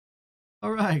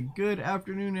All right, good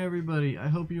afternoon, everybody. I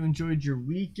hope you enjoyed your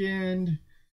weekend.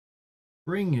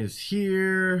 Spring is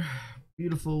here.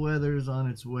 Beautiful weather's on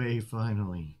its way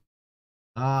finally.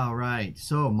 All right,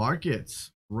 so markets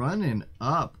running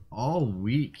up all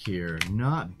week here.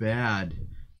 Not bad.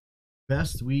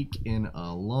 Best week in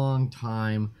a long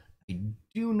time. I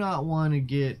do not want to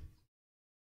get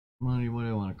what do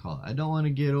I want to call it? I don't want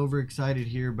to get overexcited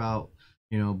here about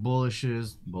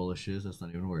bullishes. That's not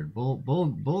even a word.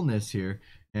 Bullness here,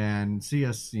 and see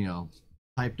us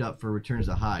hyped up for returns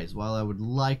to highs. While I would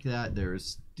like that, there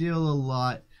is still a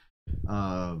lot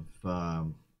of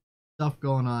stuff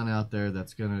going on out there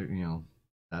that's gonna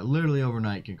that literally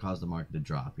overnight can cause the market to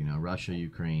drop. Russia,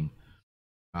 Ukraine,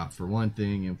 for one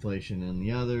thing, inflation and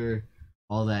the other,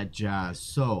 all that jazz.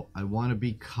 So I want to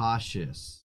be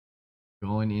cautious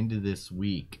going into this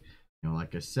week.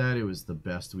 Like I said, it was the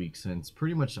best week since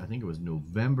pretty much, I think it was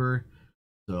November.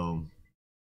 So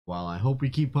while I hope we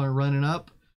keep on running up,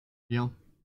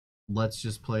 let's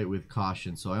just play it with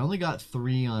caution. So I only got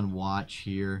 3 on watch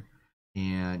here.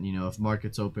 And, if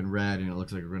markets open red and it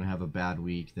looks like we're going to have a bad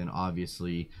week, then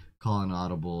obviously call an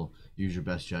audible, use your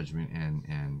best judgment,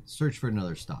 and search for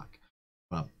another stock.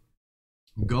 But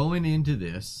going into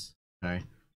this, okay,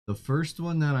 the first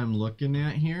one that I'm looking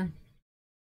at here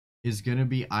is going to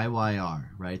be IYR,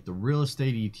 right? The real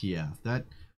estate ETF. That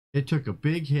it took a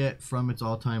big hit from its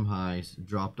all-time highs,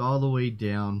 dropped all the way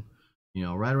down,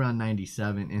 right around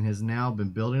 97, and has now been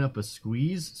building up a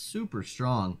squeeze super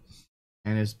strong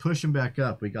and is pushing back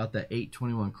up. We got that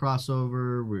 821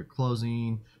 crossover. We're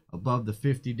closing above the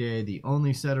 50-day. The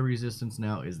only set of resistance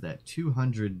now is that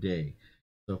 200-day.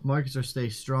 So if markets are stay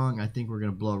strong, I think we're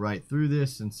going to blow right through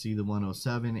this and see the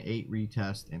 107, 8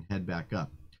 retest and head back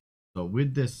up. So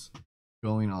with this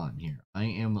going on here, I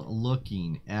am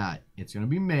looking at, it's going to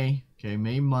be May, okay,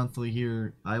 May monthly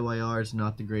here. IYR is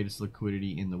not the greatest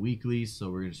liquidity in the weeklies, so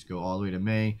we're going to just go all the way to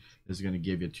May. This is going to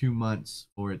give you 2 months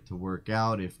for it to work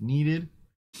out if needed.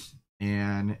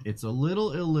 And it's a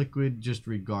little illiquid just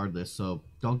regardless, so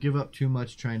don't give up too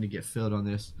much trying to get filled on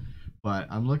this. But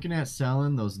I'm looking at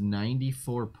selling those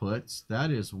 94 puts.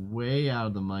 That is way out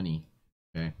of the money.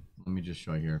 Okay, let me just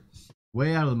show you here.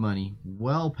 Way out of the money,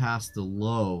 well past the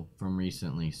low from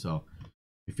recently. So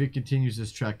if it continues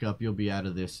this trek up, you'll be out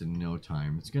of this in no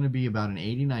time. It's going to be about an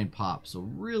 89 pop, so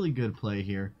really good play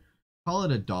here. Call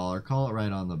it $1. Call it right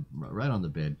on the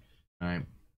bid. All right,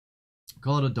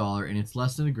 call it $1, and it's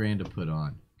less than $1,000 to put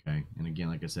on. Okay, and again,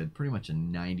 like I said, pretty much a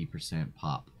 90%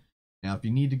 pop. Now, if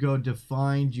you need to go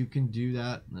defined, you can do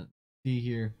that. Let's see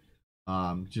here,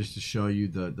 just to show you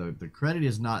the credit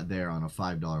is not there on a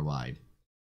 $5 wide.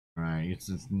 All right, it's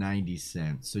 90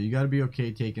 cents. So you got to be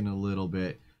okay taking a little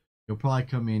bit. You'll probably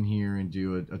come in here and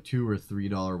do a $2 or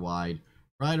 $3 wide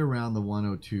right around the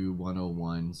 102,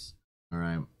 101s. All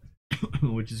right,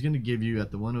 which is going to give you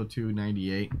at the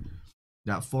 102.98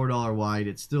 that $4 wide.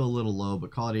 It's still a little low,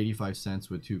 but call it 85 cents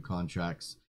with 2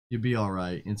 contracts. You'll be all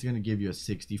right. It's going to give you a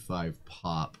 65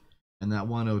 pop, and that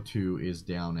 102 is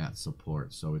down at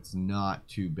support, so it's not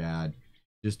too bad.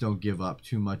 Just don't give up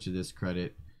too much of this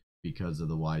credit because of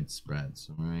the wide spreads.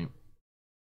 All right,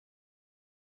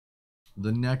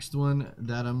 the next one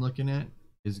that I'm looking at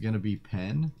is going to be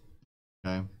PENN.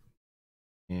 Okay,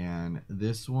 and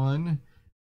this one,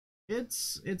 it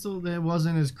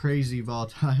wasn't as crazy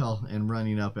volatile and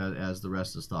running up as the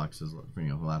rest of the stocks as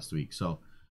last week. So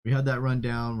we had that run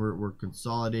down. We're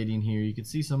consolidating here. You can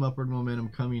see some upward momentum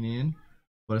coming in,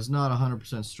 but it's not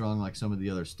 100% strong like some of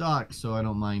the other stocks, so I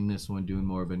don't mind this one doing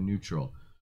more of a neutral.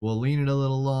 We'll lean it a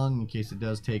little long in case it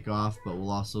does take off, but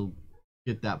we'll also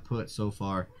get that put so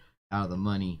far out of the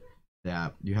money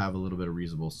that you have a little bit of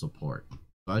reasonable support.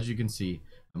 So as you can see,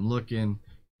 I'm looking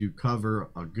to cover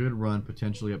a good run,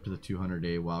 potentially up to the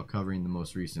 200-day, while covering the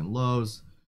most recent lows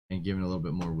and giving a little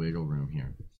bit more wiggle room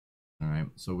here. All right,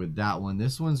 so with that one,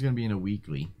 this one's going to be in a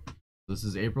weekly. This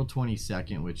is April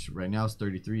 22nd, which right now is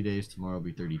 33 days. Tomorrow will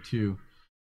be 32.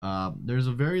 There's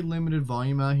a very limited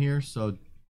volume out here, so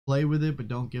play with it, but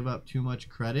don't give up too much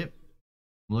credit.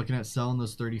 I'm looking at selling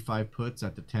those 35 puts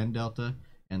at the 10 delta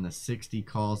and the 60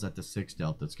 calls at the 6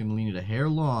 delta. It's going to lean it a hair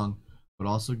long, but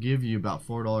also give you about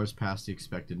 $4 past the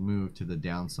expected move to the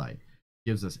downside.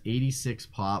 Gives us 86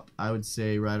 pop. I would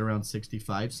say right around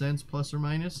 65 cents plus or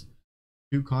minus.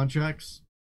 2 contracts,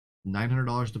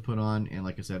 $900 to put on, and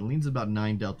like I said, it leans about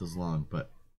 9 deltas long, but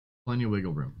plenty of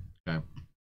wiggle room. Okay,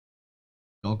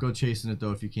 don't go chasing it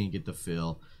though if you can't get the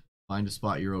fill. Find a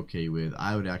spot you're okay with.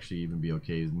 I would actually even be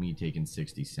okay with me taking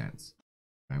 60 cents.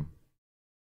 Okay,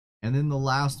 and then the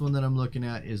last one that I'm looking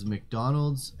at is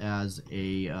McDonald's as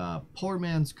a poor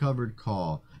man's covered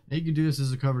call. Now you can do this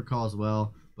as a covered call as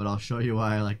well, but I'll show you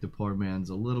why I like the poor man's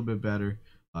a little bit better,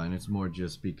 and it's more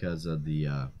just because of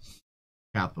the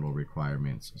capital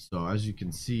requirements. So as you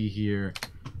can see here,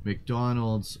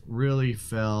 McDonald's really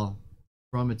fell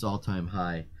from its all-time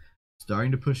high,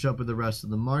 starting to push up with the rest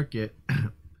of the market.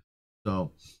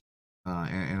 So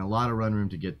and a lot of run room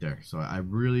to get there. So I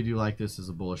really do like this as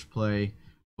a bullish play,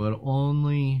 but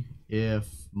only if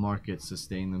markets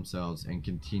sustain themselves and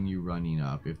continue running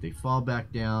up. If they fall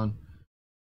back down,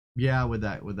 yeah, with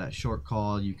that short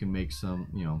call, you can make some,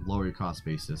 lower your cost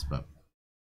basis. But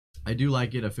I do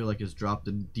like it. I feel like it's dropped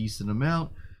a decent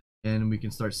amount, and we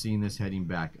can start seeing this heading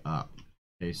back up.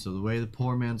 Okay, so the way the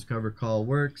poor man's cover call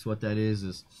works, what that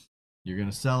is you're going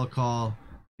to sell a call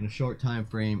in a short time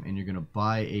frame, and you're going to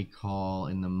buy a call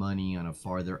in the money on a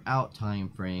farther out time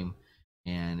frame,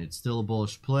 and it's still a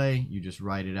bullish play. You just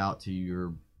write it out to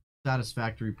your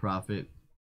satisfactory profit,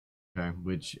 okay,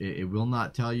 which it will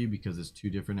not tell you because it's two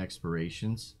different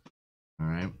expirations. All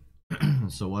right.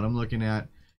 So what I'm looking at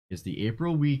is the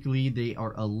April weekly. They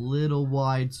are a little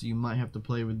wide, so you might have to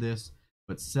play with this,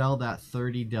 but sell that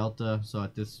 30 delta. So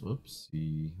at this,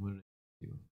 whoopsie, what did I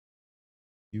do?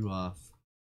 You off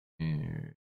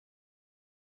and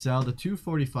sell the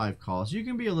 245 calls. You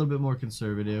can be a little bit more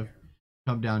conservative,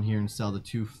 come down here and sell the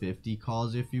 250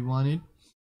 calls if you wanted,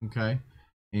 okay,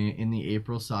 in the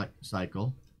April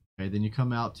cycle. Okay, then you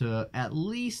come out to at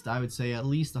least, I would say at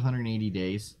least 180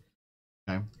 days,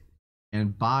 okay,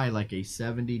 and buy like a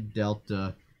 70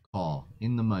 delta call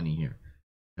in the money here,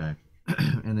 okay.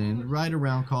 And then right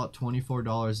around, call it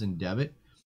 $24 in debit.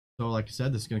 So like I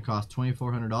said, this is going to cost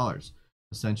 $2,400.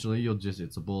 Essentially,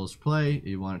 it's a bullish play.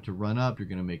 You want it to run up, you're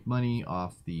going to make money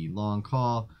off the long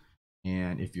call,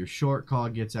 and if your short call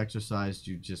gets exercised,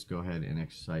 you just go ahead and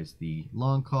exercise the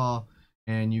long call,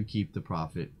 and you keep the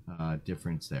profit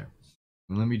difference there.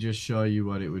 And let me just show you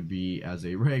what it would be as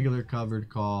a regular covered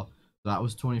call. That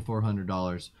was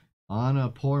 $2,400. On a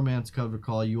poor man's covered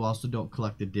call, you also don't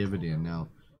collect a dividend. Now,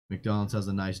 McDonald's has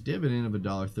a nice dividend of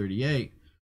 $1.38,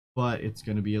 but it's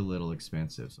going to be a little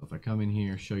expensive. So if I come in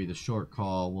here, show you the short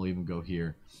call, we'll even go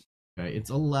here. Okay,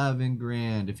 it's 11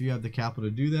 grand. If you have the capital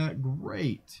to do that,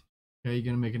 great. Okay, you're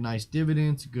going to make a nice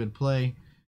dividend. It's a good play,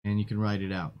 and you can write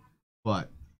it out.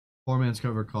 But poor man's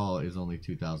cover call is only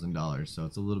 $2,000, so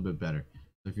it's a little bit better.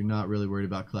 So if you're not really worried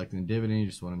about collecting a dividend, you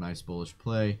just want a nice bullish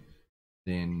play,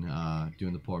 then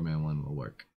doing the poor man one will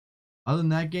work. Other than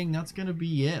that, gang, that's going to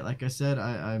be it. Like I said,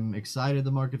 I'm excited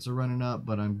the markets are running up,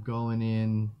 but I'm going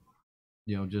in,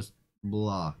 just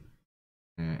blah,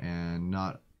 and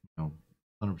not,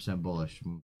 100% bullish.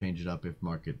 Change it up if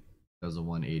market does a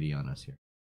 180 on us here.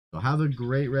 So have a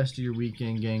great rest of your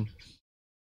weekend, gang.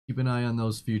 Keep an eye on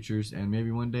those futures, and maybe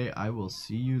one day I will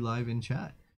see you live in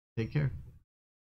chat. Take care.